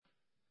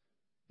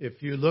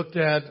If you looked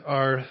at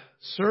our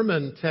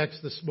sermon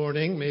text this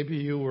morning, maybe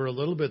you were a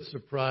little bit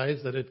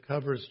surprised that it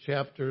covers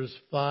chapters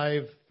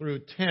 5 through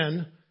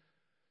 10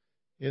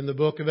 in the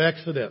book of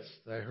Exodus.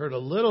 I heard a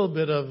little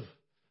bit of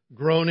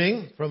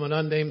groaning from an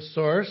unnamed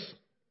source.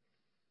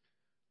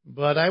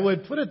 But I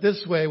would put it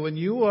this way, when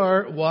you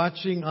are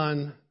watching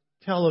on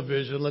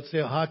television, let's say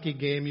a hockey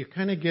game, you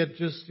kind of get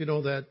just,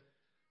 that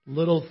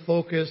little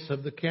focus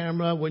of the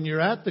camera. When you're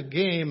at the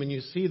game and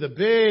you see the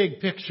big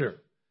picture,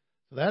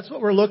 so that's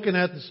what we're looking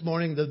at this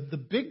morning, the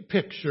big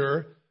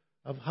picture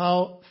of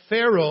how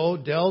Pharaoh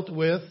dealt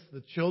with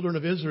the children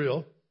of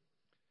Israel,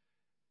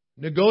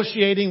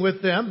 negotiating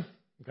with them.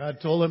 God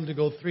told him to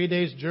go 3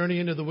 days' journey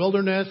into the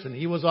wilderness, and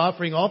he was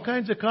offering all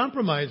kinds of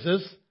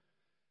compromises.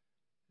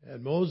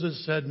 And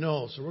Moses said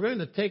no. So we're going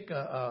to take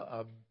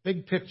a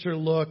big picture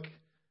look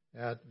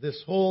at this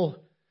whole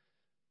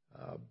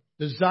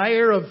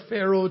desire of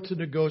Pharaoh to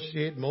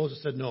negotiate.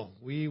 Moses said no,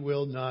 we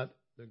will not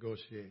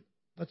negotiate.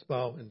 Let's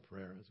bow in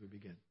prayer as we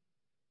begin.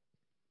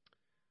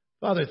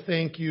 Father,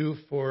 thank you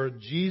for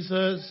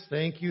Jesus.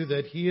 Thank you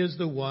that He is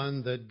the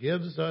one that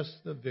gives us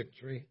the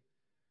victory.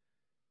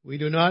 We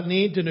do not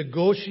need to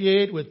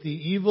negotiate with the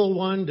evil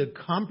one, to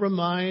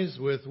compromise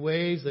with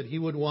ways that he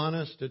would want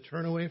us to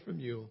turn away from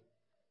you.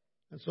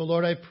 And so,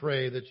 Lord, I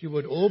pray that you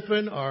would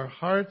open our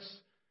hearts,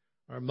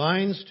 our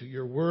minds to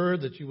your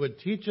word, that you would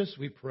teach us,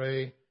 we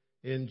pray.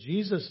 In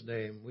Jesus'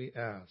 name we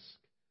ask.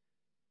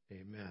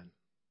 Amen.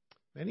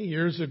 Many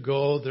years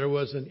ago, there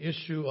was an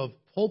issue of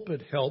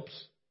Pulpit Helps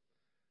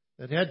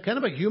that had kind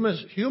of a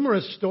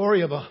humorous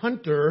story of a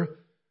hunter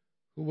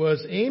who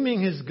was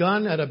aiming his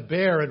gun at a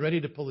bear and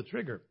ready to pull the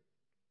trigger.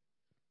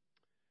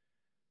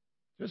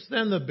 Just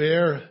then the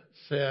bear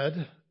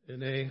said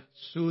in a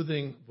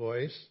soothing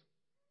voice,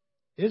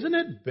 "Isn't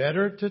it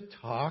better to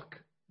talk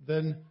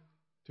than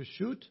to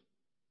shoot?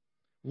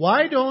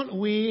 Why don't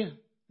we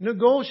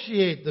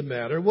negotiate the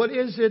matter? What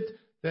is it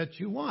that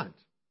you want?"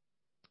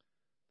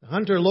 The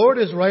hunter lowered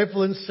his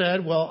rifle and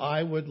said, "Well,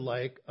 I would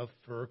like a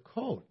fur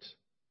coat."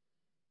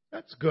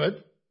 "That's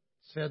good,"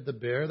 said the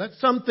bear. "That's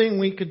something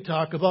we could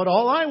talk about.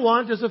 All I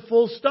want is a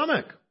full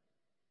stomach.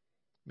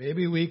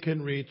 Maybe we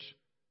can reach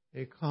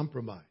a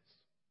compromise."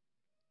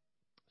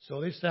 So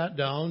they sat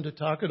down to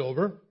talk it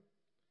over.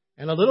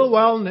 And a little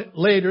while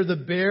later, the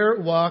bear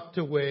walked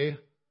away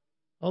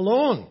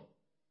alone.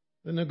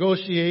 The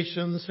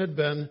negotiations had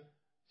been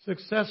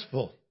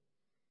successful.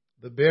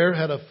 The bear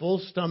had a full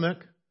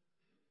stomach,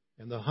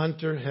 and the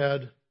hunter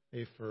had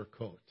a fur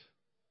coat.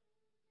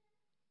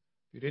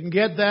 If you didn't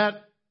get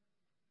that,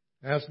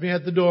 ask me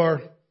at the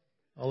door.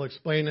 I'll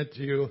explain it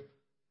to you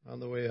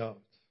on the way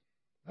out.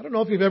 I don't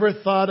know if you've ever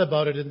thought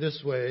about it in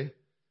this way,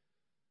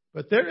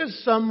 but there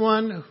is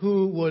someone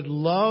who would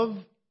love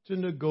to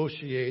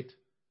negotiate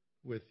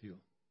with you.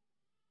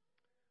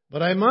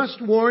 But I must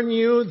warn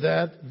you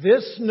that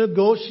this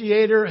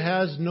negotiator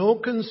has no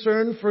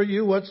concern for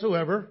you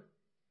whatsoever.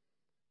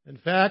 In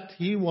fact,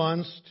 he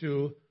wants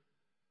to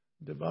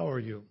devour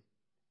you.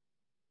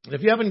 And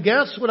if you haven't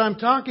guessed what I'm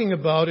talking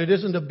about, it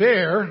isn't a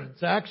bear,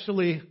 it's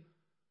actually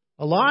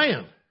a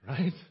lion,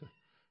 right?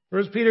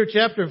 1 Peter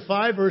chapter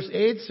 5 verse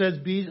 8 says,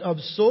 "Be of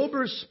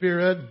sober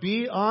spirit,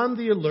 be on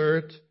the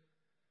alert.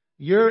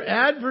 Your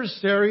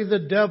adversary, the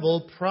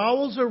devil,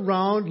 prowls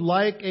around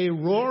like a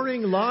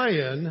roaring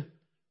lion,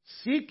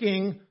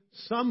 seeking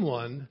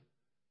someone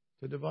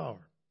to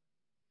devour."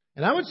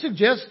 And I would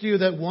suggest to you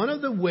that one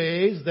of the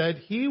ways that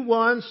he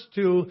wants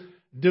to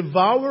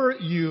devour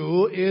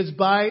you is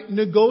by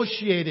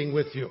negotiating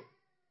with you.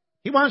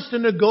 He wants to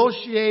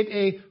negotiate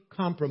a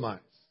compromise.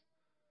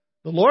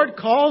 The Lord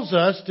calls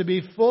us to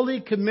be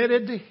fully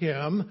committed to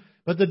Him,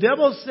 but the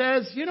devil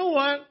says, you know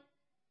what?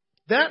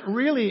 That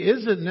really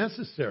isn't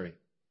necessary.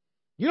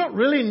 You don't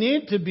really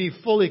need to be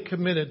fully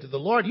committed to the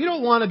Lord. You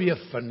don't want to be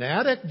a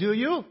fanatic, do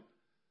you?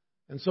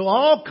 And so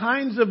all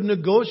kinds of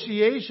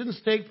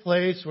negotiations take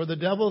place where the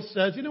devil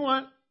says, you know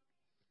what?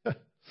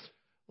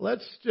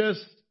 Let's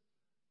just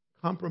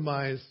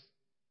compromise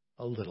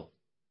a little.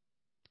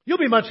 You'll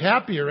be much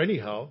happier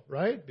anyhow,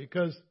 right?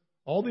 Because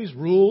all these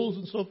rules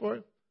and so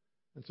forth.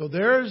 And so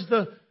there's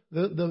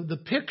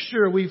the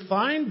picture we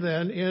find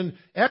then in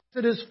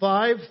Exodus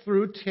 5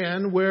 through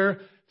 10 where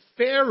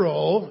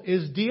Pharaoh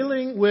is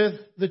dealing with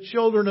the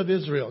children of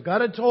Israel.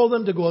 God had told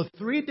them to go a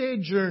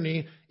 3-day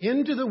journey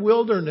into the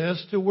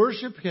wilderness to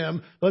worship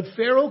Him, but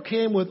Pharaoh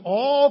came with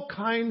all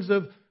kinds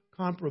of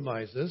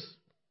compromises.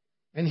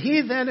 And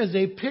he then is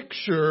a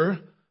picture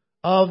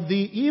of the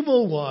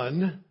evil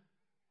one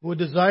who would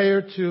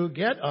desire to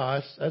get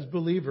us as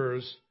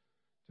believers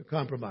to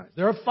compromise.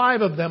 There are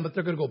 5 of them, but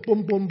they're going to go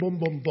boom, boom, boom,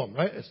 boom, boom,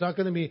 right? It's not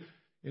going to be,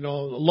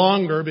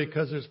 longer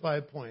because there's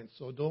 5 points.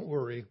 So don't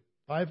worry.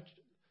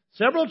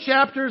 Several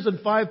chapters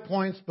and 5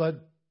 points,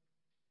 but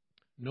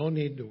no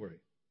need to worry.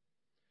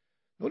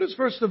 Notice,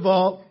 first of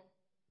all,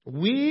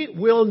 we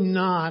will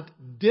not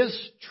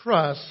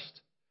distrust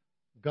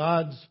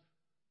God's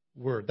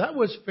word. That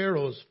was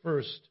Pharaoh's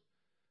first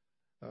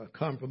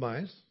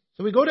compromise.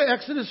 So we go to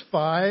Exodus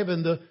 5,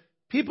 and the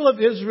people of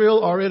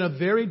Israel are in a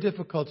very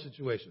difficult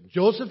situation.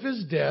 Joseph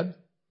is dead.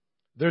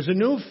 There's a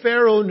new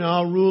Pharaoh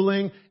now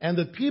ruling, and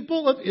the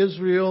people of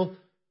Israel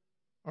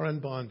are in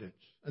bondage.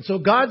 And so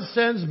God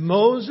sends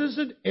Moses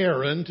and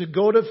Aaron to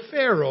go to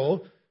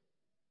Pharaoh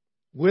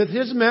with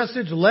his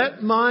message,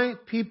 "Let my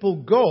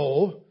people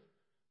go,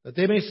 that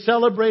they may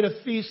celebrate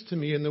a feast to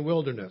me in the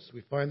wilderness."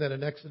 We find that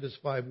in Exodus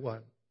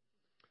 5:1.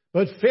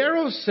 But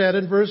Pharaoh said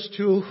in verse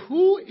 2,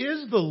 "Who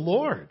is the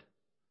Lord?"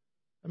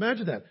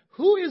 Imagine that.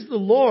 "Who is the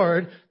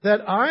Lord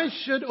that I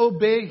should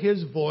obey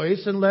his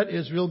voice and let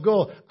Israel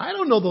go? I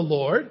don't know the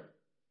Lord.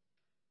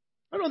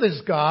 I don't know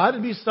this God.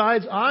 And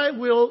besides, I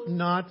will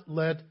not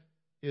let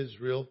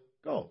Israel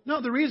go." Now,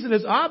 the reason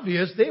is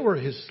obvious. They were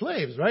his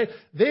slaves, right?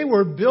 They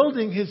were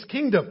building his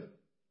kingdom.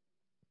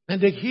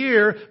 And to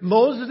hear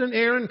Moses and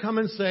Aaron come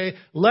and say,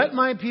 "Let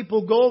my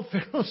people go,"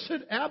 Pharaoh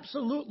said,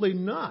 "Absolutely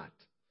not."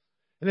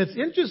 And it's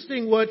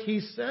interesting what he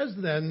says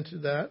then to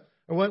that,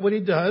 or what he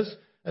does.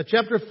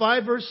 Chapter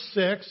 5, verse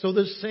 6, "So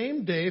the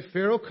same day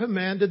Pharaoh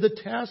commanded the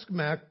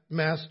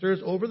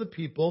taskmasters over the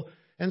people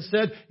and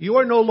said, 'You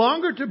are no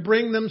longer to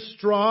bring them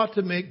straw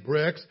to make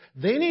bricks.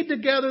 They need to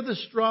gather the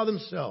straw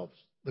themselves.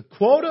 The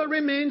quota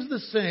remains the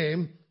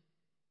same.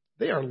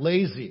 They are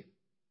lazy.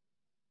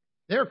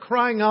 They're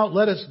crying out,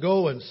 "Let us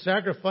go and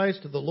sacrifice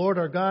to the Lord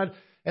our God."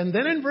 And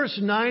then in verse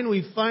 9,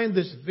 we find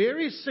this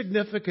very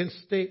significant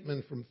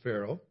statement from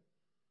Pharaoh.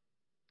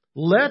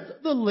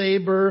 "Let the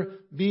labor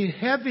be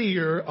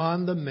heavier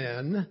on the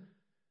men,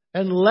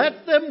 and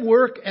let them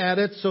work at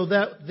it so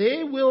that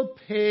they will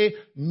pay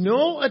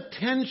no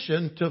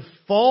attention to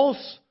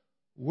false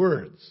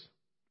words."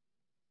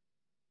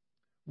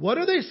 What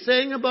are they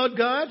saying about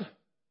God?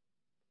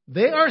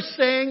 They are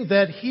saying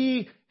that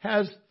He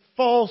has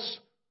false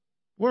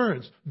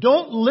words.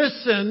 Don't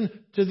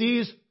listen to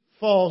these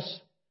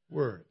false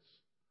words.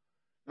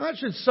 Now, that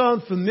should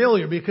sound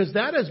familiar because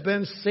that has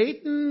been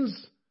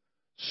Satan's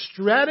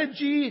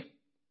strategy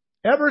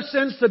ever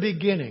since the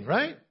beginning,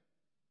 right?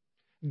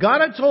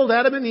 God had told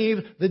Adam and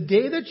Eve, "The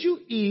day that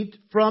you eat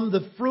from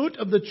the fruit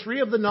of the tree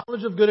of the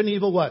knowledge of good and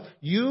evil," what?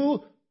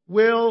 "You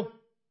will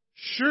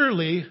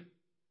surely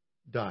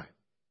die."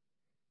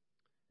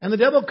 And the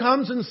devil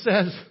comes and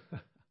says,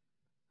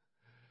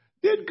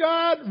 "Did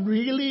God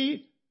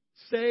really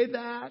say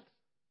that?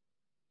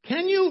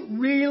 Can you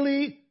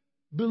really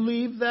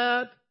believe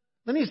that?"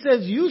 Then he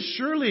says, "You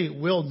surely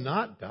will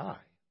not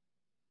die."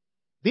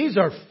 These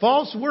are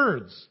false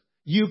words.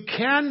 You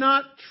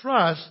cannot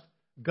trust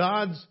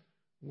God's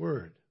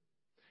word.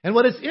 And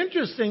what is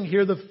interesting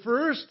here, the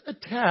first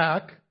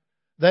attack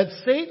that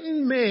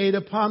Satan made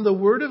upon the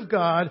word of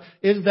God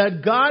is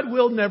that God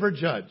will never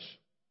judge.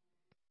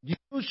 You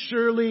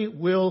surely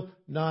will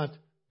not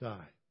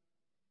die.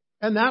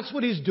 And that's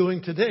what he's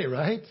doing today,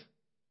 right?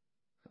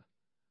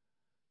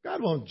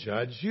 God won't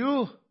judge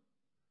you.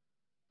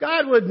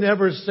 God would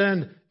never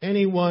send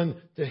anyone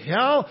to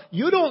hell.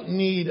 You don't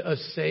need a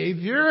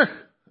Savior.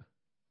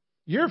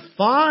 You're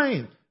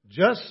fine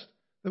just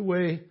the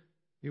way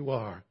you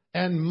are.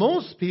 And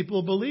most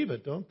people believe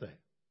it, don't they?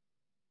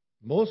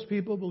 Most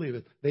people believe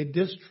it. They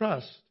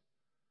distrust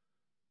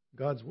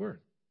God's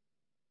Word.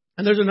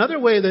 And there's another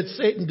way that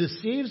Satan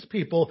deceives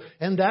people,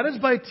 and that is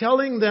by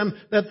telling them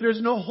that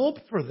there's no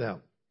hope for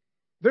them.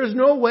 There's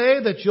no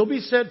way that you'll be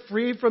set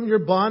free from your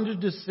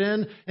bondage to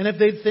sin. And if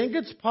they think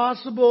it's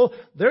possible,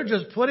 they're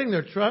just putting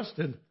their trust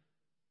in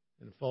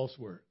false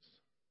words.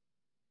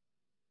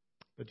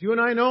 But you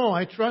and I know,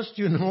 I trust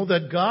you know,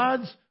 that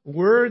God's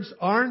words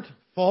aren't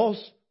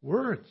false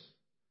words.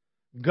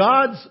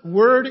 God's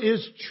word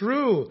is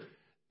true.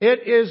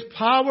 It is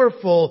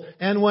powerful.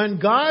 And when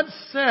God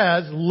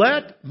says,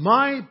 "Let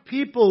my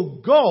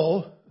people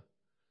go,"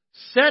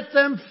 set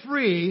them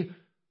free,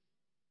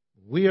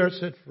 we are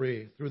set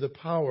free through the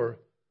power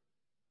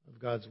of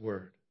God's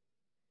Word.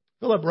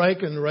 Philip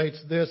Ryken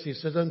writes this. He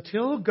says,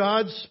 "Until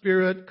God's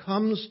Spirit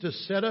comes to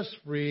set us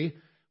free,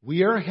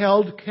 we are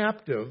held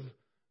captive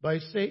by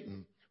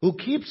Satan, who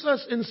keeps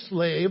us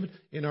enslaved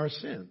in our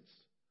sins.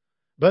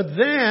 But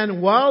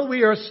then, while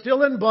we are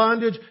still in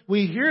bondage,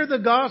 we hear the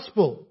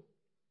gospel,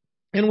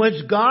 in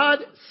which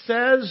God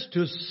says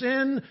to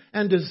sin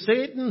and to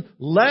Satan,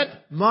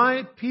 'Let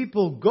my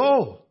people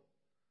go.'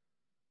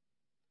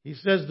 He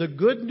says the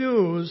good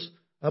news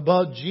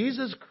about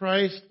Jesus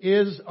Christ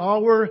is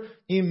our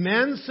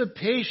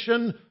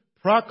emancipation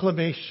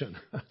proclamation."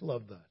 I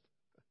love that.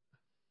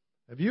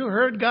 Have you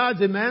heard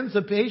God's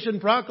emancipation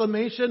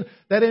proclamation?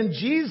 That in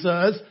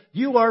Jesus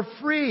you are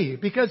free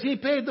because He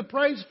paid the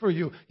price for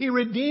you. He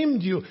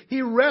redeemed you.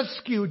 He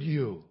rescued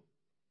you.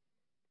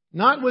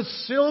 Not with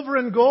silver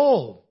and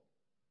gold,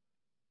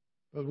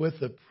 but with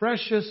the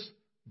precious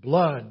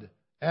blood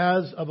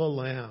as of a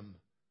lamb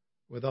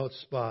without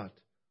spot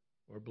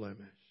or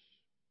blemish.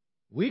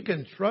 We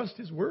can trust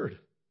His Word.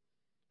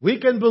 We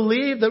can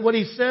believe that what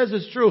He says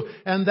is true.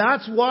 And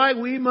that's why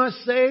we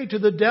must say to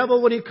the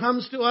devil when he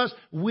comes to us,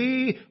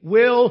 we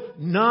will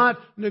not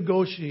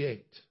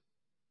negotiate.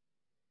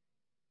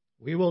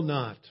 We will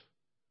not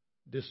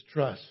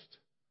distrust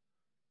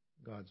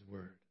God's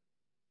Word.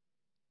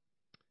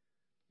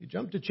 You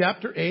jump to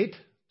chapter 8,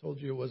 Told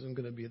you it wasn't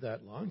going to be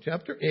that long.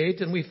 Chapter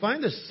 8, and we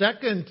find the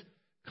second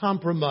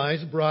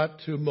compromise brought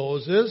to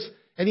Moses.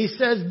 And he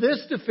says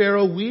this to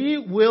Pharaoh, we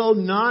will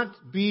not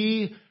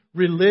be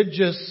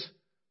religious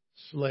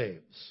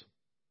slaves.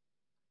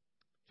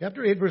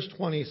 Chapter 8, verse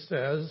 20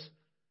 says,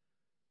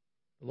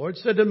 the Lord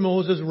said to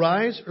Moses,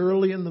 rise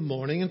early in the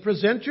morning and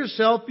present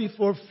yourself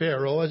before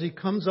Pharaoh as he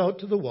comes out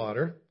to the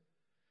water,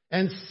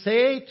 and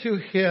say to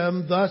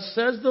him, thus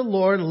says the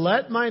Lord,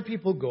 let my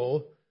people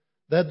go,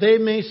 that they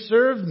may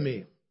serve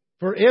me.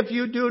 For if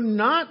you do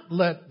not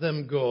let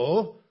them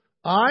go,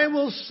 I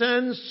will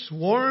send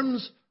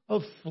swarms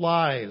of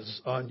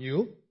flies on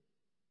you,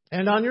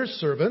 and on your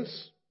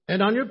servants,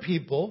 and on your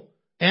people,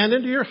 and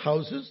into your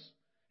houses.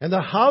 And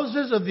the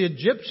houses of the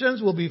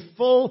Egyptians will be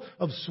full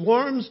of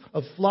swarms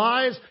of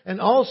flies, and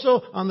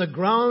also on the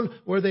ground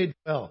where they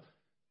dwell.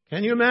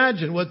 Can you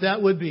imagine what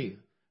that would be?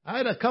 I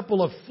had a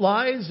couple of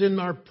flies in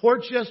our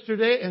porch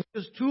yesterday, and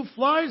just 2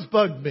 flies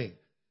bugged me.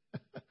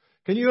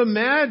 Can you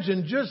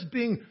imagine just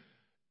being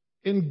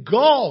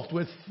engulfed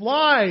with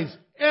flies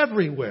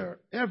everywhere,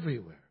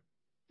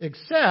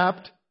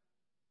 except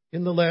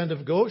in the land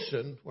of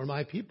Goshen, where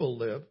my people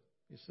live?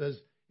 He says,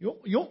 you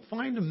won't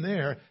find them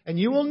there, and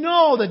you will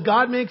know that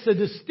God makes a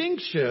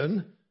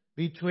distinction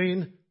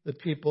between the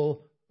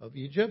people of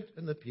Egypt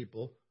and the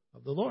people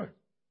of the Lord.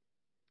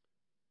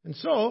 And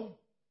so,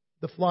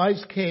 the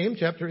flies came,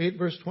 chapter 8,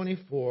 verse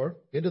 24,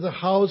 into the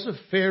house of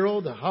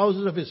Pharaoh, the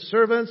houses of his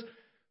servants.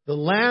 The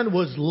land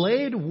was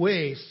laid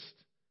waste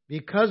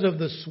because of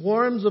the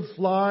swarms of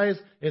flies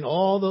in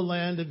all the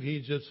land of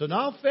Egypt. So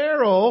now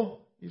Pharaoh,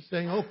 he's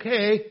saying,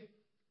 okay,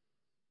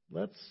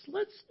 let's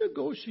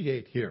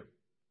negotiate here.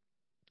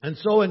 And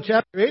so in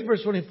chapter 8,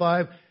 verse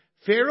 25,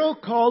 Pharaoh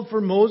called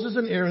for Moses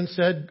and Aaron and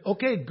said,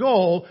 okay,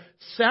 go,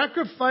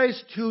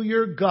 sacrifice to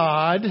your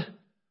God.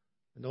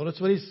 Notice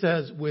what he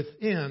says,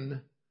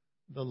 within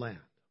the land.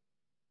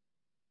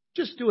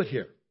 Just do it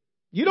here.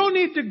 You don't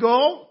need to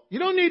go. You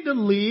don't need to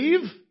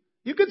leave.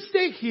 You can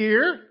stay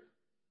here.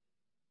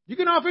 You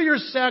can offer your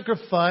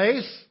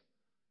sacrifice.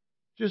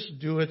 Just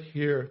do it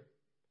here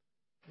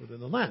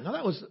within the land. Now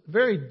that was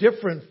very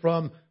different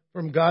from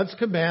God's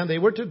command. They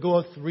were to go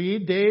a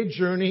 3-day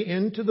journey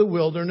into the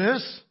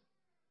wilderness.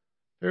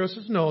 Pharaoh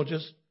says, no,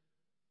 just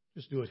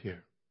do it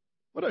here.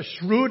 What a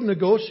shrewd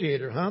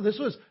negotiator, huh? This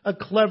was a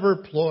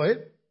clever ploy.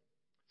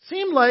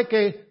 Seemed like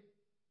a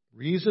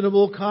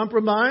reasonable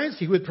compromise.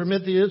 He would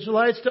permit the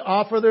Israelites to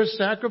offer their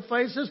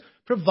sacrifices,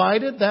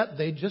 provided that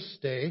they just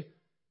stay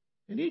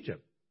in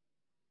Egypt.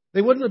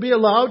 They wouldn't be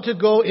allowed to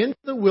go into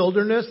the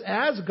wilderness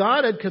as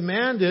God had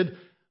commanded,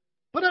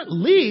 but at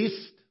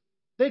least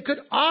they could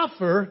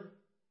offer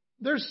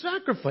their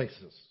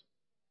sacrifices.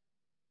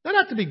 That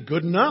ought to be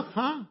good enough,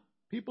 huh,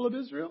 people of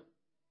Israel?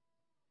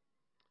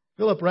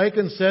 Philip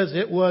Ryken says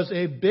it was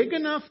a big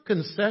enough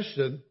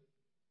concession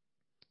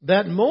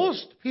that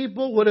most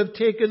people would have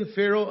taken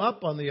Pharaoh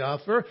up on the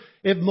offer.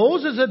 If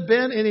Moses had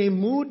been in a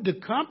mood to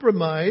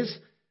compromise,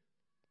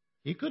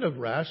 he could have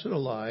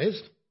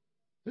rationalized,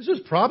 this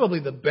is probably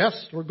the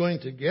best we're going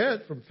to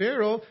get from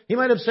Pharaoh. He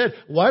might have said,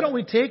 why don't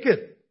we take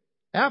it?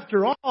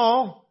 After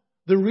all,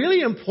 the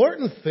really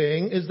important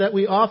thing is that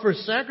we offer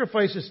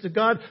sacrifices to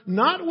God,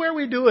 not where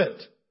we do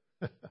it.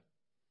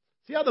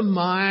 See how the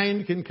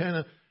mind can kind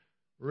of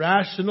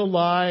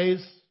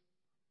rationalize?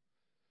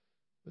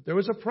 But there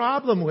was a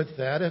problem with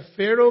that. If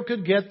Pharaoh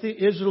could get the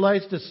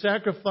Israelites to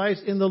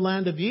sacrifice in the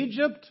land of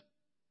Egypt,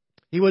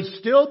 he would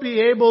still be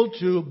able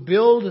to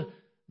build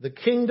the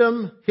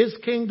kingdom, his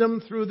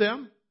kingdom through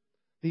them.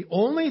 The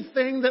only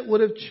thing that would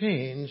have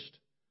changed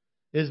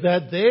is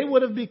that they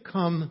would have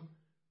become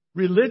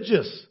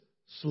religious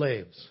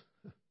slaves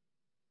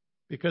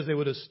because they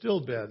would have still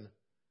been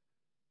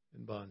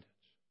in bondage.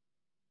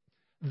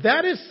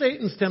 That is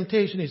Satan's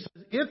temptation. He says,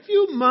 if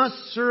you must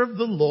serve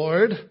the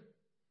Lord,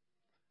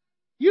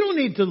 you don't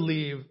need to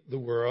leave the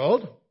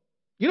world.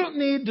 You don't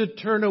need to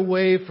turn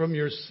away from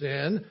your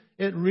sin.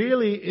 It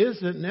really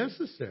isn't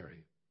necessary.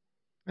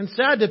 And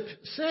sad to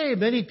say,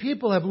 many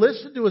people have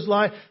listened to his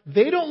lie.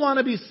 They don't want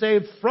to be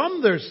saved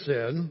from their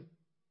sin.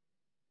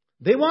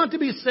 They want to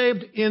be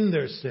saved in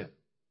their sin.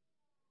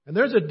 And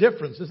there's a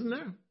difference, isn't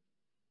there?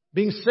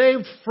 Being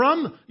saved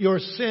from your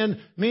sin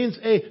means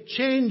a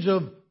change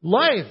of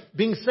life.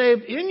 Being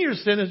saved in your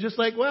sin is just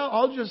like, well,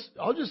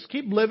 I'll just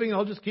keep living.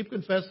 I'll just keep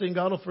confessing.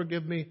 God will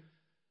forgive me.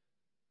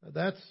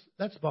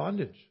 That's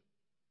bondage.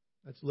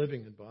 That's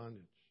living in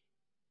bondage.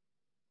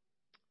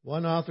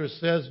 One author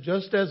says,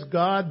 just as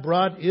God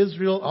brought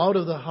Israel out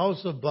of the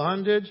house of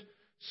bondage,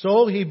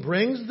 so he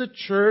brings the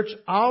church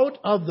out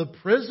of the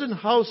prison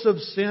house of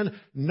sin,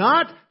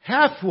 not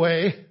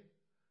halfway,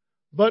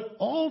 but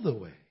all the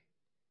way.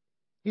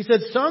 He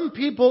said, some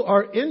people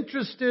are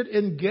interested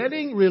in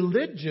getting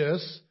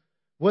religious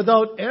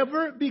without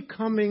ever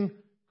becoming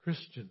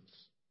Christians.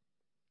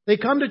 They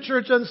come to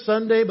church on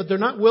Sunday, but they're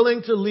not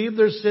willing to leave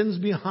their sins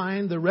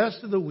behind the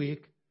rest of the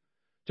week.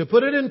 To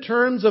put it in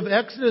terms of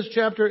Exodus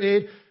chapter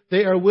 8,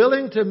 they are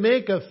willing to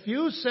make a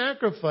few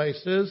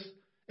sacrifices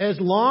as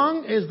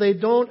long as they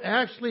don't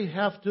actually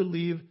have to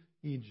leave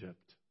Egypt.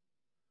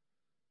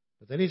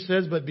 But then he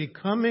says, but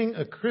becoming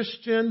a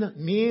Christian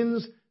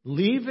means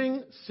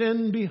leaving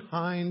sin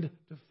behind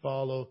to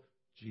follow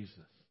Jesus.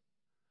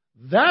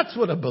 That's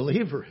what a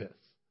believer is.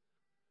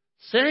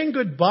 Saying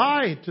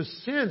goodbye to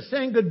sin,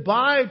 saying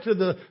goodbye to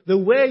the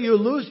way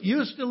you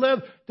used to live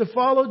to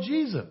follow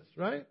Jesus,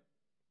 right?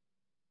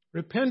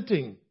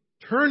 Repenting,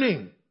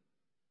 turning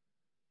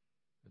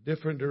a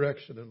different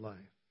direction in life.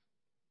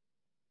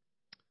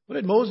 What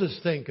did Moses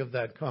think of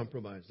that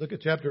compromise? Look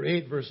at chapter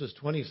 8, verses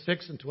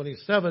 26 and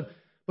 27.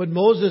 But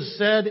Moses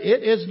said,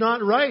 it is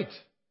not right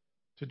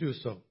to do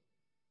so.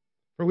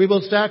 For we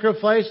will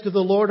sacrifice to the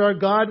Lord our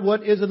God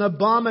what is an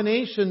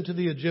abomination to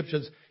the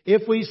Egyptians.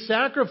 If we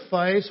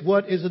sacrifice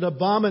what is an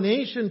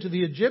abomination to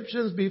the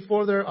Egyptians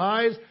before their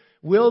eyes,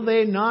 will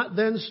they not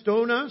then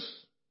stone us?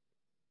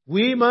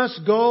 We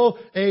must go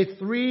a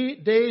 3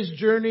 days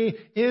journey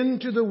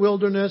into the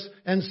wilderness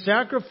and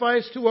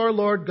sacrifice to our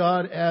Lord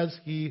God as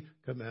He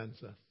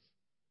commands us.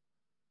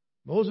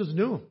 Moses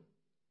knew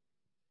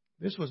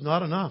this was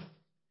not enough.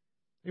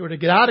 They were to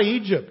get out of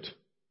Egypt.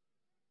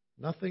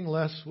 Nothing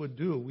less would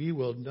do. We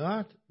will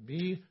not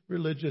be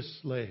religious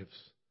slaves,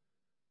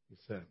 he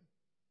said.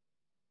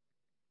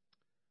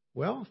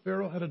 Well,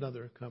 Pharaoh had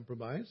another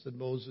compromise, and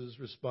Moses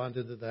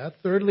responded to that.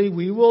 Thirdly,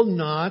 we will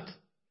not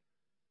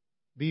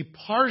be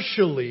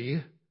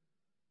partially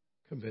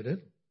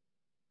committed.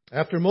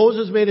 After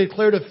Moses made it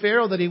clear to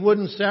Pharaoh that he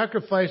wouldn't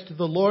sacrifice to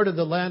the Lord in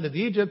the land of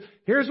Egypt,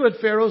 here's what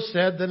Pharaoh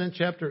said then in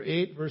chapter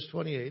 8, verse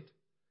 28.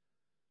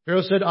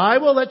 Pharaoh said, I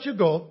will let you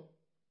go,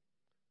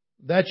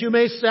 that you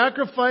may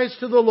sacrifice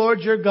to the Lord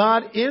your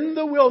God in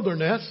the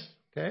wilderness.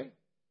 Okay?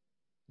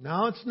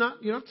 Now it's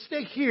not, you don't have to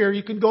stay here.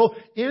 You can go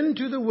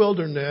into the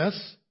wilderness.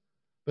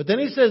 But then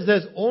he says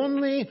this,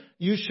 only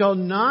you shall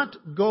not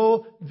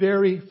go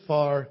very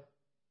far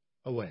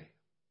away.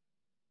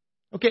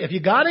 Okay, if you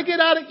got to get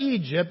out of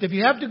Egypt, if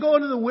you have to go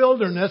into the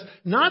wilderness,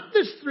 not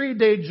this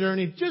 3-day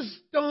journey, just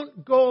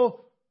don't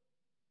go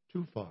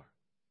too far.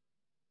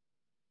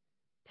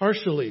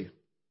 Partially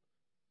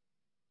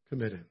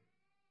committed.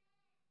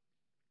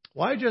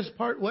 Why just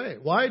part way?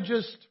 Why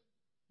just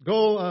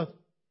go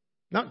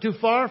not too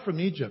far from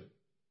Egypt?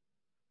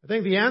 I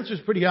think the answer is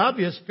pretty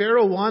obvious.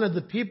 Pharaoh wanted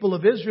the people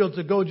of Israel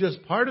to go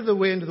just part of the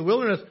way into the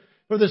wilderness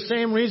for the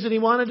same reason he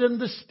wanted them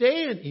to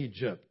stay in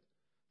Egypt.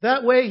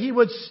 That way he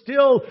would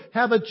still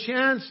have a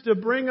chance to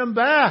bring them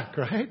back,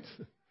 right?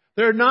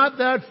 They're not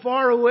that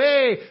far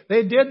away.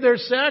 They did their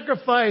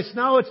sacrifice.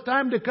 Now it's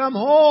time to come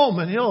home,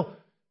 and he'll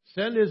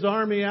send his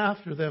army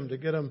after them to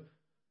get them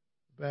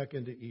back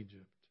into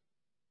Egypt.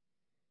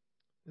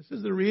 This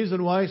is the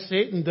reason why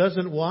Satan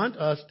doesn't want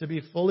us to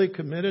be fully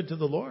committed to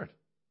the Lord.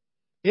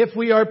 If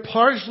we are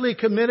partially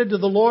committed to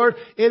the Lord,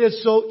 it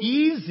is so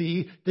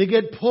easy to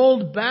get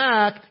pulled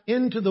back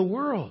into the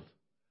world.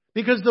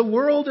 Because the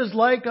world is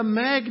like a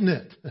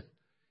magnet.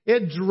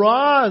 It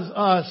draws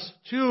us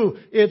to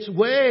its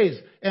ways.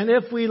 And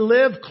if we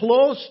live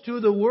close to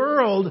the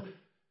world,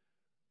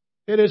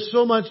 it is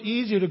so much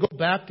easier to go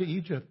back to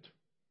Egypt.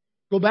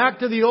 Go back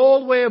to the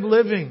old way of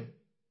living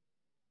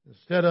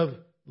instead of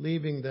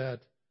leaving that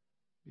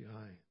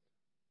behind.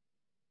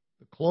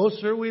 The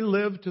closer we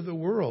live to the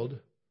world,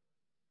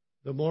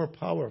 the more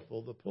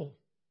powerful the pull.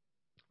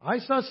 I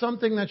saw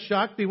something that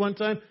shocked me one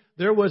time.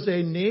 There was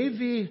a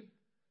Navy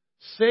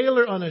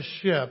sailor on a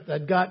ship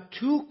that got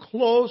too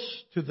close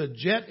to the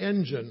jet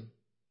engine,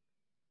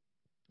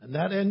 and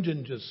that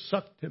engine just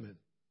sucked him in.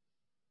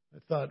 I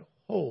thought,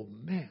 oh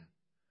man,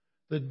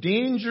 the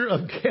danger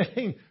of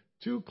getting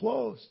too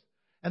close.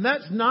 And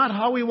that's not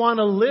how we want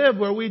to live,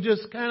 where we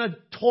just kind of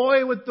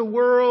toy with the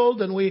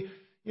world and we,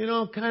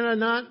 kind of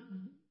not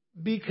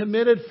be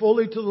committed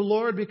fully to the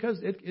Lord, because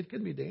it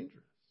can be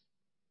dangerous.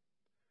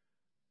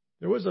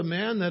 There was a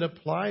man that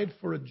applied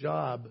for a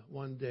job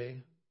one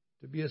day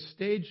to be a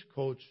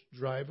stagecoach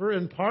driver,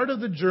 and part of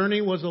the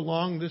journey was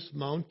along this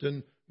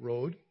mountain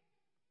road,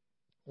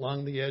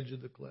 along the edge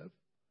of the cliff.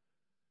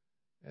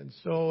 And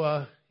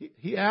so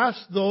he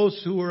asked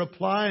those who were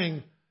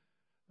applying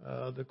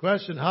the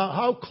question,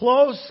 how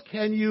close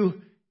can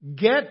you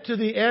get to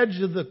the edge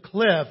of the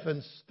cliff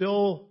and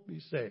still be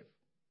safe?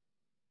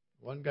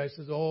 One guy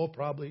says,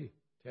 probably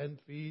 10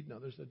 feet.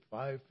 Another said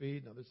 5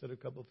 feet. Another said a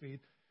couple feet.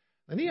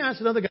 And he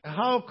asked another guy,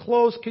 how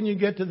close can you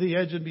get to the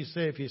edge and be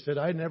safe? He said,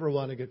 I never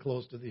want to get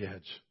close to the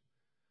edge.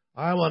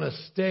 I want to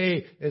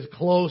stay as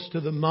close to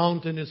the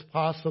mountain as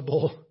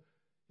possible.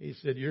 He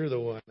said, you're the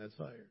one that's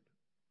hired.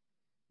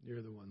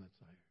 You're the one that's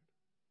hired.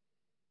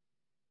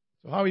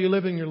 So how are you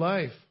living your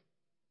life?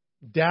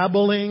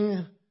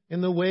 Dabbling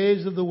in the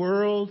ways of the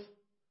world?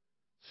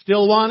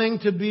 Still wanting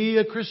to be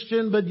a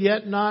Christian, but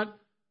yet not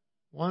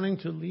wanting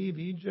to leave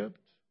Egypt?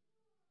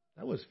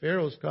 That was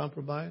Pharaoh's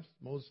compromise.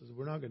 Moses says,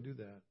 we're not going to do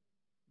that.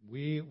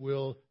 We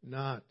will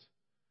not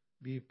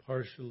be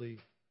partially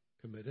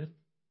committed.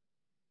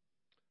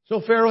 So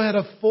Pharaoh had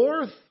a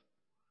fourth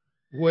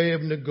way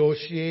of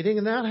negotiating,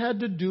 and that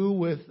had to do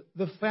with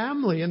the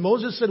family. And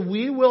Moses said,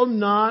 we will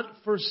not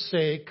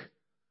forsake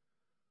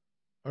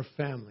our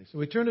family. So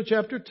we turn to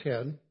chapter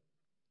 10.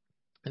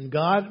 And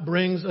God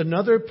brings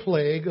another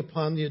plague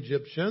upon the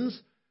Egyptians,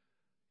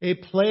 a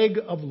plague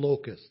of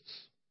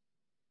locusts.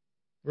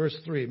 Verse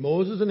 3,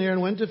 Moses and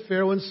Aaron went to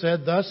Pharaoh and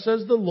said, Thus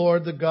says the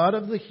Lord, the God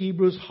of the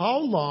Hebrews, how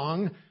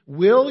long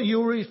will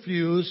you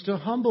refuse to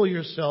humble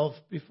yourself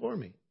before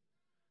me?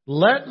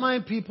 Let my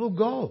people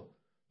go,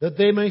 that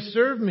they may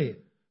serve me.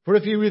 For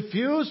if you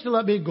refuse to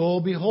let me go,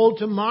 behold,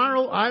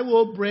 tomorrow I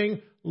will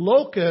bring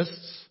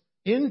locusts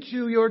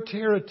into your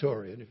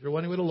territory. And if you're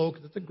wondering what a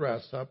locust is, it's a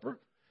grasshopper.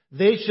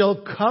 They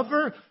shall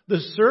cover the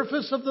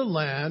surface of the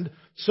land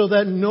so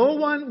that no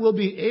one will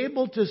be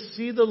able to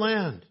see the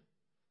land.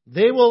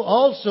 They will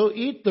also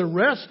eat the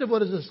rest of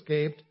what has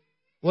escaped,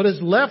 what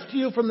is left to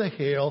you from the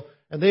hail,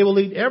 and they will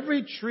eat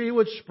every tree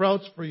which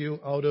sprouts for you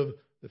out of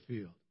the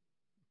field.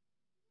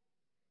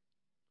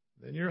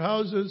 Then your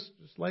houses,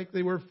 just like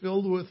they were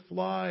filled with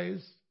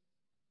flies,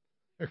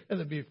 they're going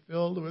to be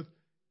filled with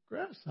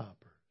grasshoppers.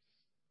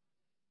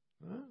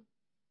 Huh?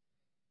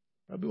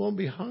 Probably won't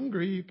be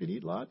hungry. You can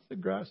eat lots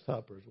of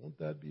grasshoppers. Won't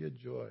that be a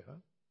joy, huh?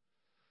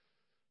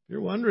 If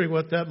you're wondering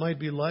what that might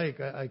be like,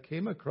 I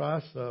came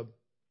across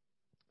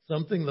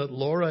something that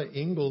Laura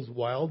Ingalls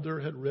Wilder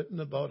had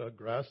written about a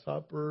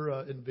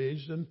grasshopper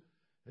invasion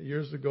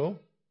years ago.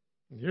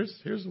 And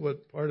here's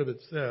what part of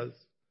it says.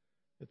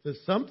 It says,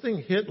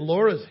 something hit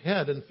Laura's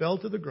head and fell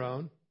to the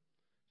ground.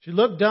 She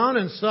looked down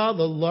and saw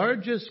the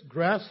largest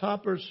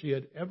grasshoppers she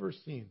had ever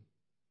seen.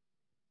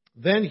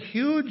 Then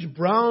huge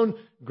brown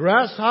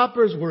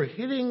grasshoppers were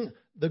hitting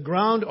the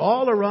ground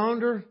all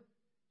around her,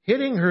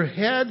 hitting her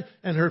head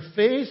and her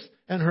face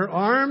and her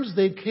arms.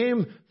 They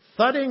came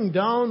thudding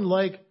down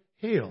like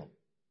hail.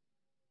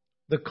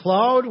 The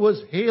cloud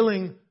was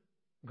hailing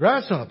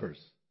grasshoppers.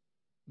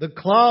 The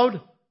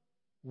cloud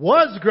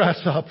was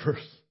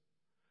grasshoppers.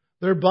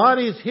 Their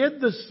bodies hid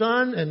the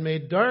sun and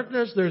made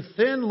darkness. Their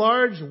thin,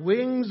 large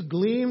wings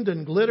gleamed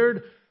and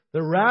glittered.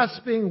 The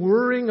rasping,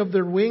 whirring of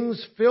their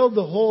wings filled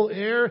the whole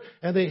air,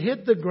 and they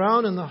hit the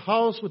ground and the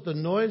house with the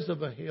noise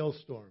of a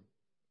hailstorm.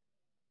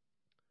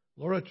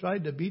 Laura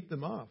tried to beat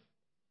them off.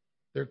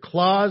 Their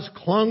claws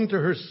clung to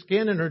her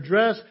skin and her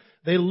dress.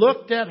 They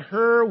looked at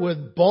her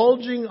with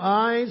bulging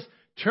eyes,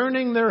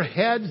 turning their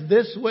heads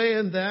this way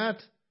and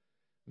that.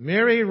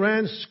 Mary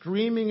ran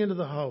screaming into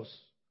the house.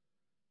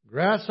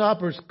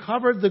 Grasshoppers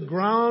covered the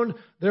ground.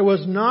 There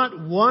was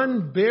not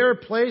one bare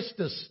place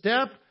to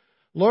step.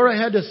 Laura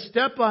had to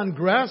step on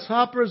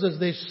grasshoppers as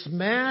they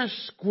smashed,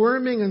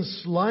 squirming and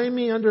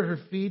slimy under her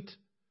feet.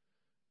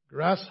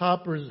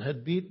 Grasshoppers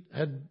beat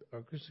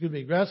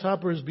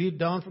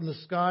down from the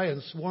sky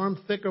and swarmed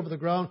thick over the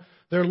ground.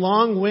 Their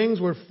long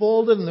wings were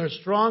folded and their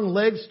strong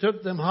legs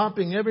took them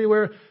hopping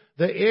everywhere.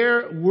 The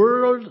air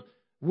whirled,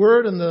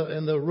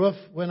 and the roof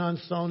went on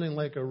sounding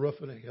like a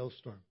roof in a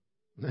hailstorm.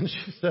 And then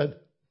she said,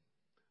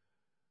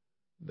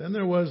 then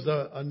there was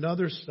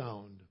another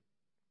sound.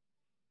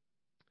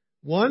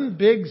 One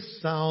big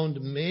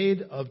sound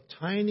made of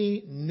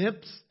tiny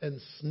nips and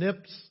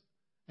snips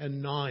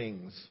and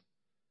gnawings.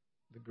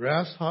 The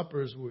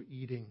grasshoppers were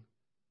eating.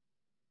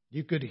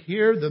 You could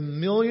hear the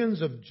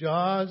millions of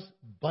jaws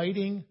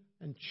biting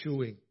and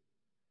chewing.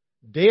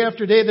 Day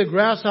after day, the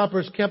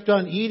grasshoppers kept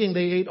on eating.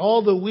 They ate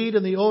all the wheat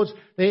and the oats.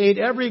 They ate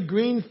every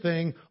green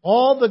thing,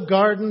 all the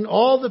garden,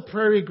 all the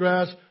prairie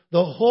grass.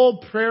 The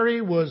whole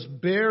prairie was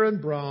bare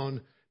and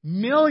brown.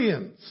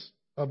 Millions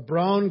of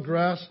brown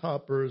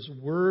grasshoppers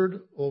whirred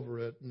over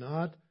it.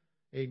 Not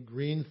a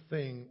green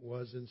thing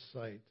was in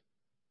sight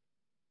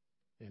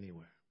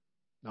anywhere.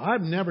 Now,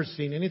 I've never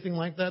seen anything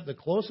like that. The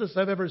closest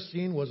I've ever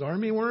seen was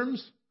army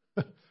worms.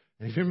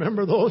 If you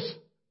remember those.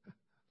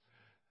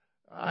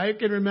 I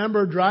can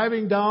remember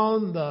driving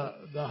down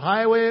the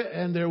highway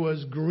and there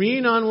was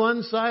green on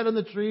one side of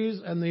the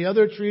trees and the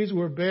other trees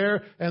were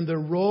bare and the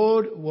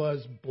road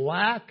was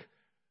black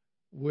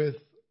with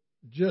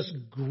just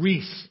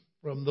grease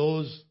from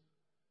those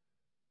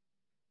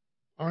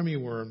army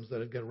worms that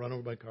had got run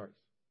over by cars.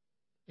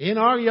 In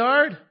our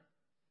yard,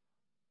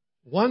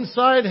 one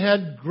side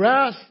had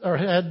grass or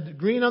had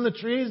green on the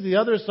trees, the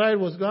other side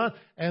was gone,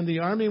 and the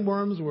army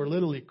worms were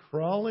literally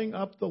crawling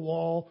up the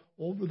wall,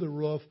 over the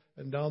roof,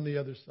 and down the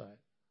other side.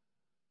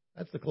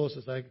 That's the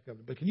closest I could come.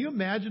 But can you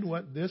imagine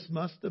what this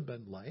must have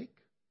been like?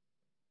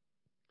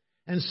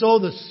 And so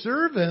the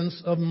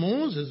servants of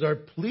Moses are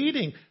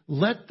pleading,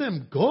 let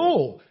them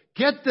go.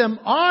 Get them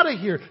out of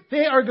here.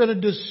 They are going to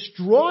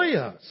destroy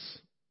us.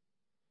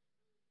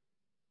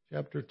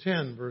 Chapter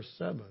 10, verse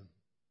 7.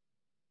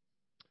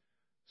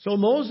 So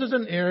Moses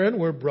and Aaron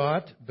were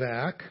brought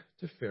back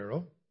to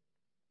Pharaoh.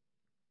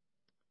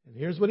 And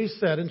here's what he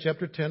said in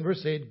chapter 10,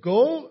 verse 8.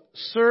 Go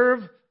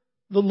serve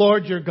the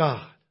Lord your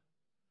God.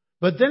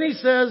 But then he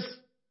says,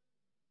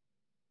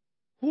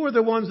 who are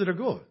the ones that are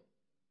going?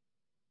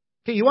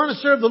 Okay, you want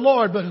to serve the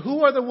Lord, but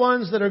who are the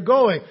ones that are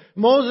going?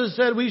 Moses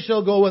said, we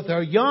shall go with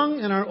our young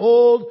and our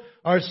old,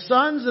 our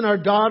sons and our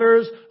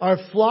daughters, our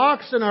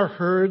flocks and our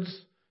herds,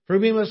 for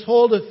we must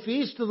hold a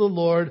feast to the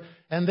Lord.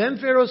 And then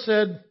Pharaoh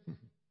said,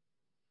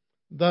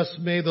 thus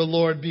may the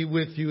Lord be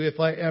with you if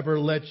I ever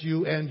let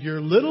you and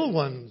your little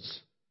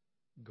ones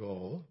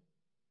go.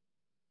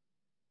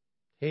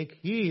 Take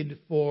heed,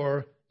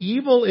 for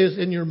evil is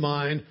in your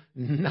mind.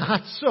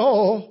 Not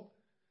so.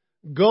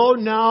 Go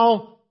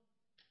now,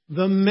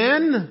 the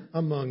men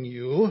among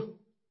you,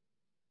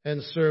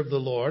 and serve the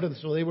Lord. And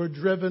so they were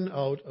driven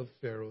out of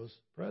Pharaoh's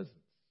presence.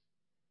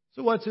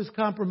 So what's his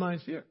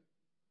compromise here?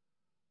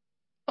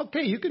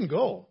 Okay, you can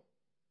go,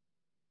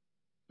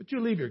 but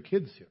you leave your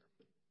kids here.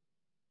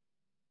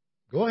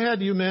 Go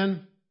ahead, you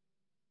men.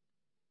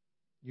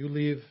 You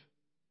leave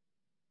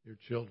your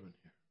children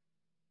here.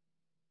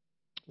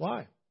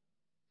 Why?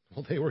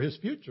 Well, they were his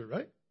future,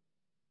 right?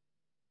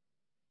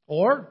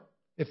 Or,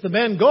 if the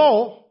men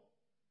go,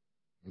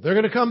 they're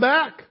going to come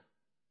back.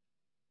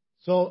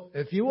 So,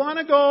 if you want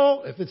to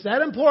go, if it's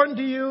that important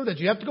to you that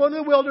you have to go into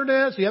the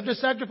wilderness, you have to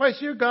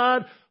sacrifice your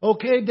God,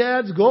 okay,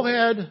 dads, go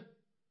ahead.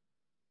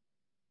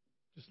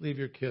 Just leave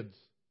your kids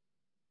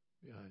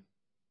behind.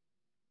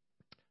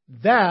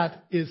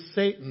 That is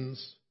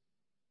Satan's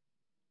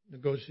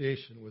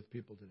negotiation with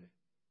people today.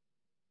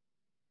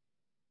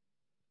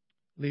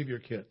 Leave your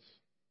kids.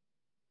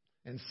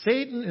 And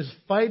Satan is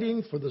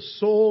fighting for the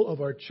soul of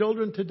our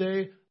children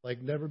today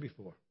like never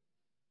before.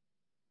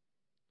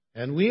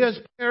 And we as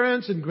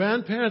parents and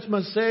grandparents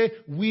must say,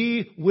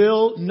 we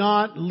will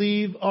not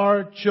leave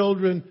our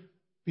children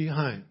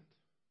behind.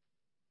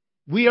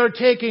 We are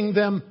taking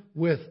them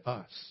with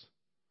us.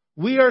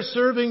 We are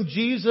serving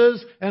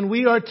Jesus and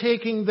we are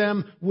taking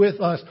them with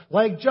us.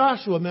 Like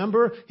Joshua,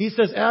 remember, he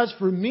says, as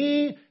for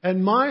me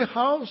and my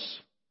house,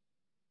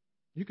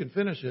 you can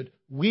finish it,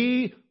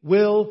 we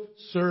will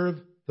serve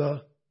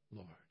the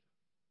Lord.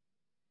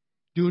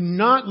 Do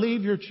not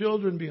leave your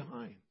children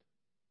behind.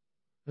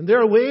 And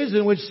there are ways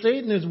in which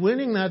Satan is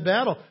winning that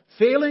battle,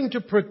 failing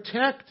to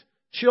protect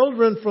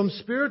children from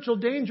spiritual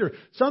danger.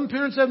 Some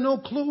parents have no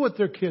clue what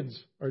their kids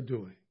are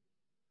doing.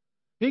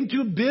 Being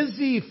too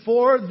busy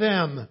for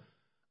them.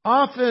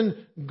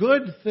 Often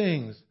good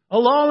things.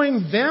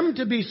 Allowing them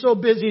to be so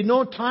busy,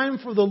 no time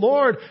for the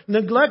Lord.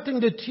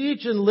 Neglecting to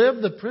teach and live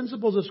the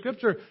principles of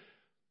Scripture.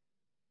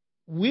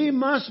 We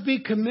must be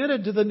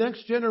committed to the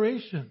next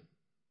generation.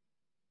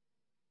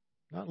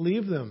 Not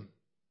leave them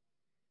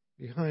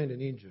behind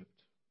in Egypt.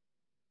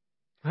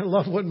 I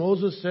love what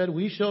Moses said.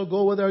 We shall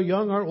go with our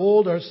young, our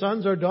old, our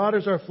sons, our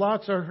daughters, our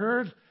flocks, our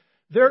herd.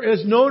 There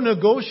is no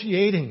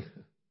negotiating.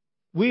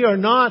 We are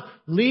not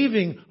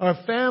leaving our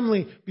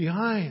family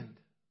behind.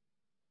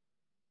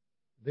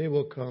 They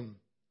will come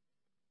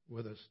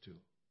with us too.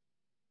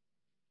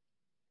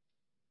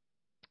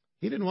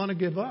 He didn't want to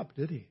give up,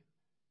 did he?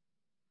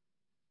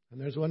 And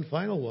there's one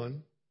final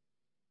one.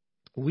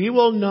 We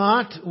will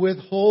not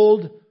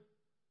withhold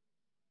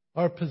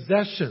our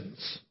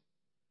possessions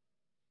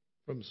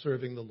from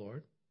serving the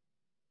Lord.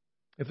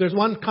 If there's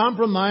one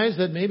compromise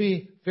that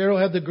maybe Pharaoh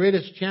had the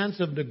greatest chance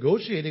of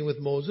negotiating with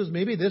Moses,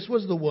 maybe this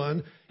was the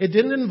one. It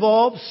didn't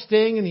involve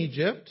staying in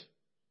Egypt.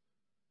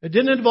 It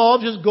didn't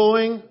involve just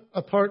going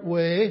a part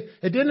way.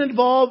 It didn't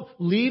involve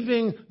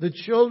leaving the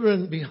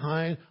children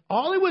behind.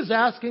 All he was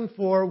asking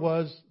for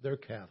was their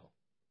cattle.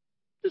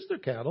 Just their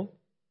cattle.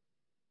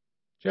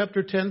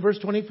 Chapter 10, verse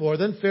 24.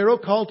 Then Pharaoh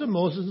called to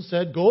Moses and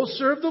said, go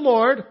serve the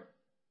Lord.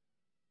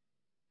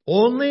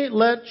 Only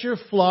let your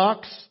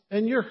flocks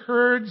and your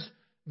herds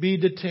be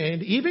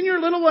detained. Even your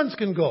little ones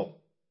can go.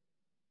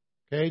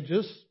 Okay,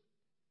 just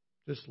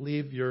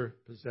leave your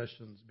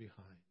possessions behind.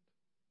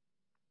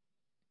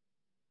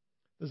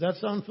 Does that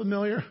sound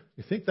familiar?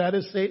 You think that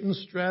is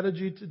Satan's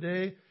strategy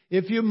today?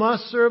 If you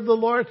must serve the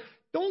Lord,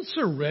 don't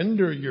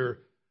surrender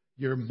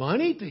your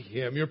money to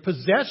him, your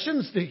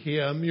possessions to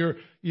him,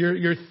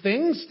 your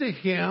things to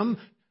him.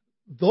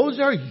 Those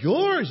are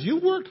yours. You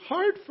worked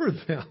hard for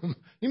them.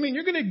 You mean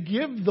you're going to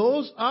give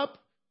those up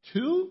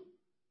to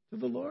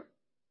the Lord?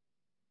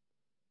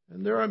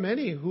 And there are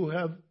many who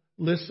have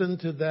listened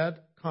to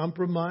that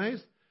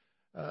compromise.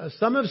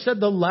 Some have said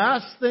the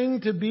last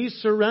thing to be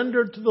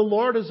surrendered to the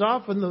Lord is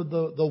often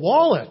the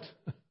wallet,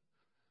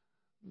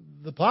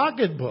 the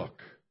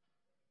pocketbook,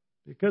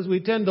 because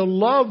we tend to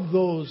love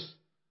those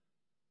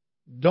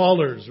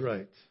dollars,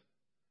 right?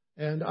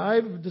 And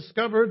I've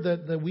discovered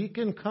that we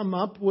can come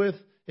up with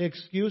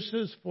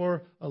excuses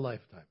for a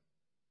lifetime.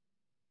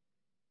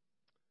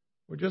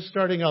 We're just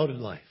starting out in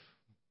life.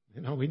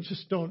 We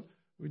just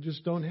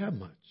don't have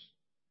much.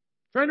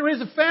 Trying to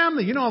raise a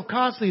family, you know how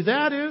costly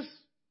that is.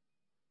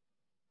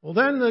 Well,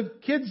 then the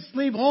kids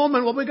leave home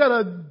and, we got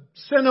to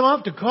send them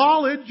off to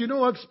college. You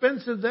know how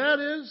expensive that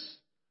is.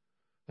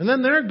 And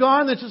then they're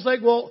gone. It's just like,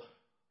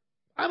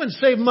 I haven't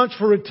saved much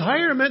for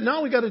retirement.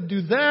 Now we got to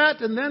do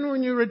that. And then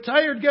when you're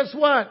retired, guess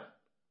what?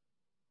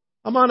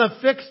 I'm on a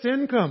fixed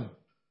income.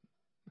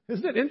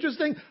 Isn't it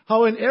interesting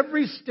how in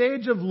every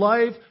stage of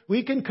life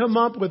we can come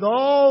up with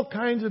all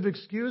kinds of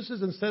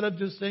excuses instead of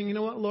just saying, you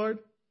know what, Lord?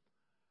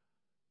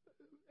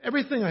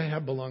 Everything I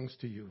have belongs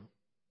to you.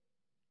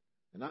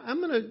 And I'm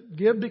going to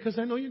give because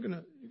I know you're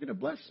going to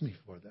bless me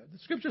for that. The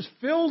Scripture's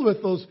filled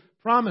with those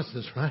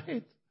promises,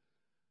 right?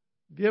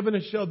 Give and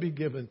it shall be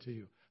given to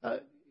you.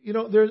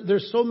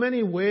 There's so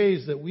many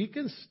ways that we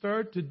can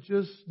start to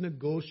just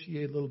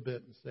negotiate a little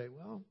bit and say,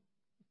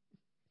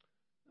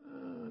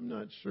 I'm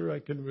not sure I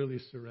can really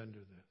surrender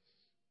this.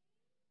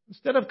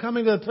 Instead of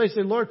coming to the place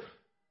and say, Lord,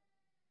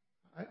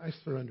 I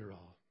surrender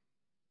all.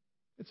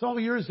 It's all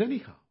yours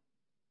anyhow.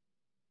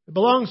 It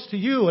belongs to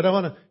you, and I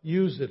want to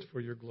use it for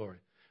your glory.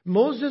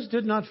 Moses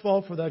did not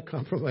fall for that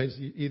compromise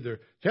either.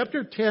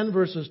 Chapter 10,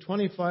 verses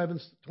 25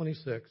 and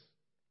 26.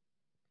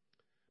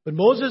 But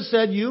Moses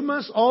said, you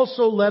must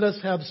also let us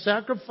have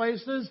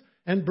sacrifices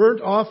and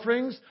burnt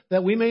offerings,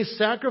 that we may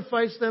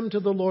sacrifice them to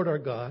the Lord our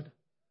God.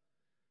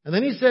 And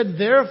then he said,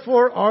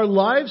 therefore our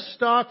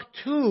livestock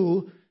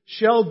too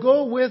shall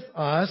go with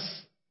us.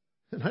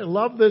 And I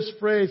love this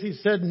phrase. He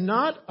said,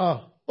 not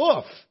a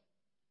hoof.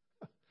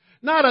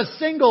 Not a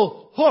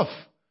single hoof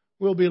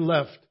will be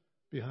left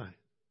behind.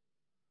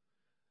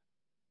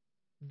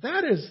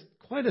 That is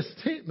quite a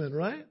statement,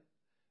 right?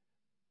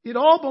 It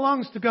all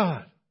belongs to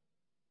God.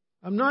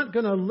 I'm not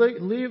going to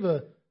leave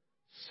a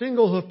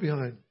single hoof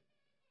behind.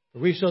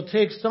 We shall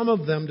take some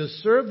of them to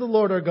serve the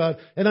Lord our God,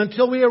 and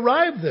until we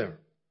arrive there,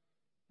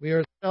 we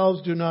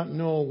ourselves do not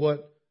know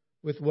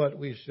with what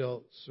we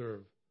shall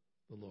serve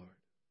the Lord.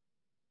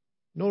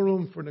 No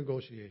room for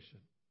negotiation.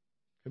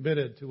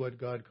 Committed to what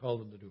God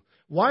called him to do.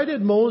 Why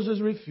did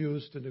Moses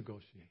refuse to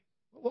negotiate?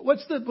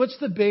 What's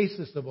the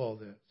basis of all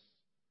this?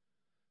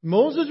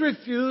 Moses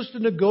refused to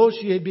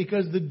negotiate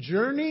because the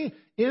journey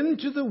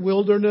into the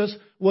wilderness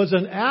was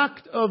an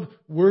act of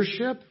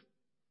worship,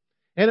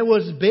 and it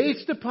was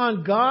based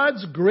upon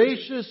God's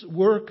gracious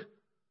work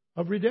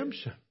of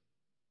redemption.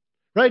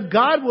 Right?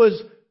 God was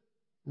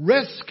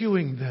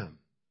rescuing them.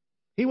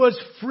 He was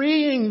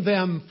freeing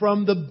them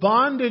from the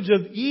bondage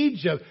of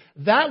Egypt.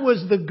 That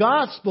was the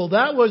gospel.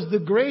 That was the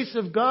grace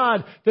of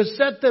God to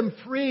set them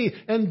free,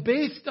 and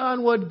based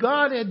on what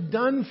God had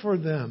done for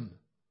them.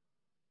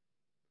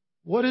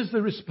 What is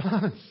the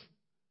response?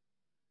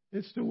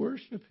 It's to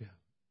worship Him.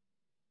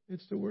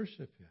 It's to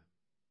worship Him.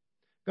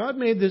 God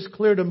made this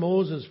clear to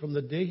Moses from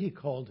the day He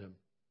called him.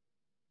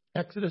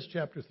 Exodus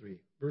chapter 3,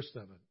 verse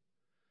 7.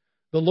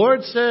 The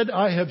Lord said,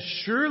 I have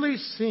surely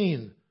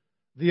seen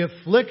the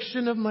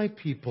affliction of my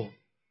people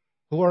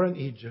who are in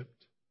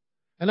Egypt,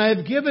 and I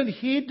have given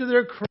heed to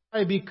their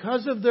cry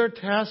because of their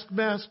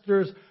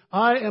taskmasters.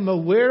 I am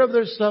aware of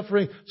their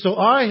suffering, so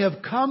I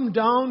have come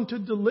down to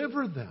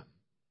deliver them.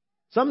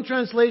 Some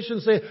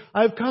translations say,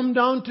 I've come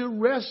down to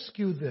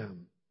rescue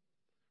them.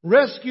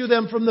 Rescue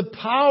them from the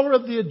power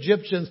of the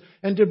Egyptians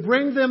and to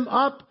bring them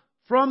up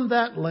from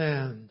that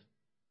land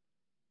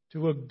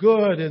to a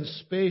good and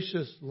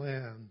spacious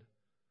land,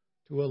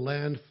 to a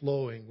land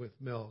flowing with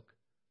milk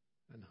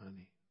and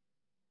honey.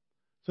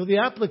 So the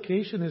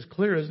application is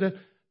clear, isn't it?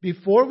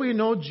 Before we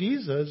know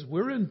Jesus,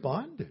 we're in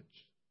bondage.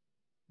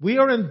 We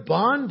are in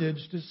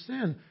bondage to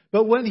sin.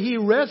 But when He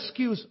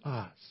rescues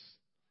us,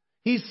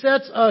 He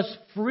sets us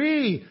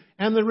free.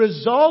 And the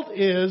result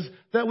is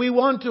that we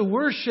want to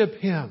worship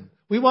Him.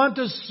 We want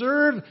to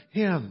serve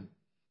Him.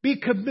 Be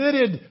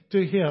committed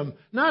to Him.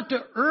 Not to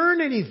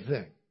earn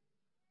anything,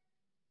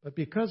 but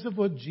because of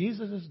what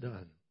Jesus has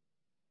done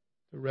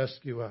to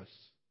rescue us,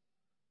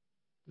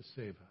 to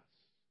save us.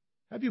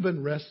 Have you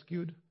been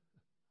rescued?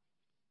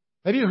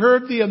 Have you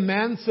heard the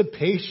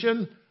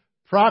Emancipation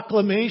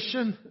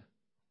Proclamation?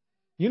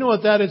 You know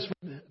what that is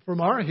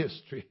from our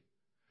history.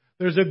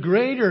 There's a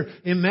greater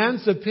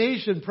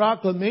Emancipation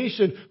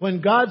Proclamation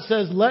when God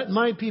says, let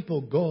my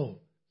people go.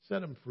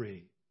 Set them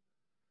free.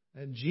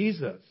 And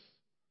Jesus,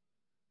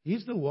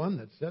 He's the one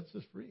that sets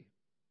us free.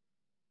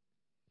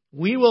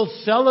 We will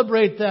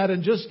celebrate that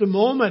in just a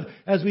moment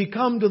as we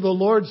come to the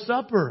Lord's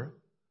Supper.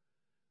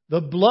 The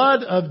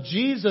blood of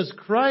Jesus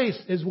Christ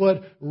is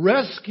what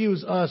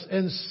rescues us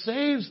and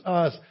saves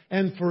us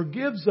and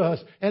forgives us.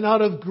 And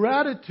out of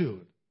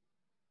gratitude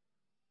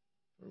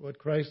for what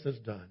Christ has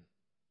done,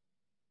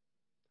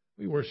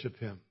 we worship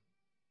Him.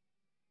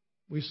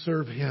 We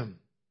serve Him.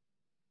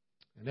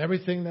 And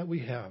everything that we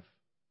have,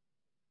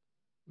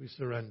 we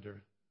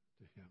surrender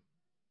to Him.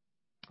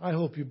 I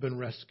hope you've been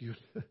rescued.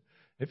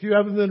 If you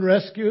haven't been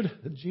rescued,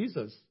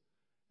 Jesus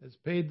has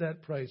paid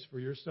that price for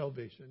your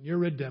salvation, your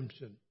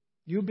redemption.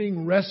 You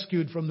being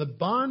rescued from the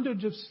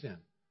bondage of sin,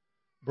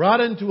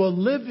 brought into a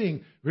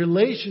living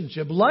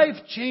relationship,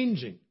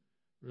 life-changing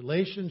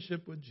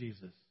relationship with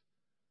Jesus,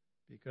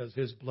 because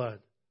His blood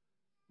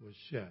was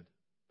shed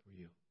for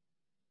you.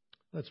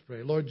 Let's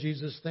pray. Lord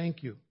Jesus,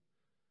 thank You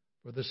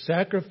for the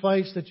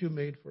sacrifice that You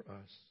made for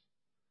us,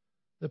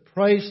 the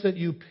price that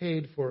You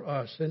paid for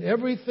us, and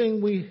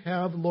everything we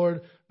have,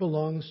 Lord,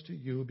 belongs to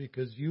You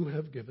because You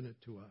have given it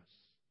to us.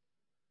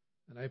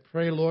 And I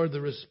pray, Lord, the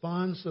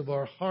response of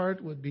our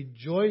heart would be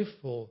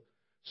joyful,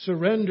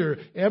 surrender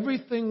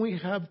everything we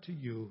have to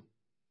You,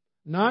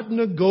 not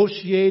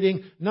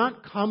negotiating,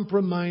 not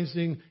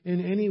compromising in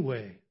any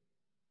way,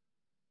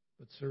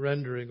 but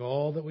surrendering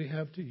all that we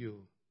have to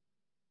You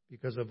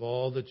because of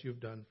all that You've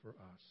done for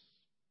us.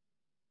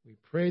 We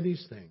pray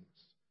these things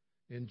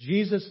in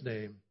Jesus'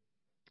 name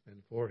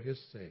and for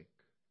His sake.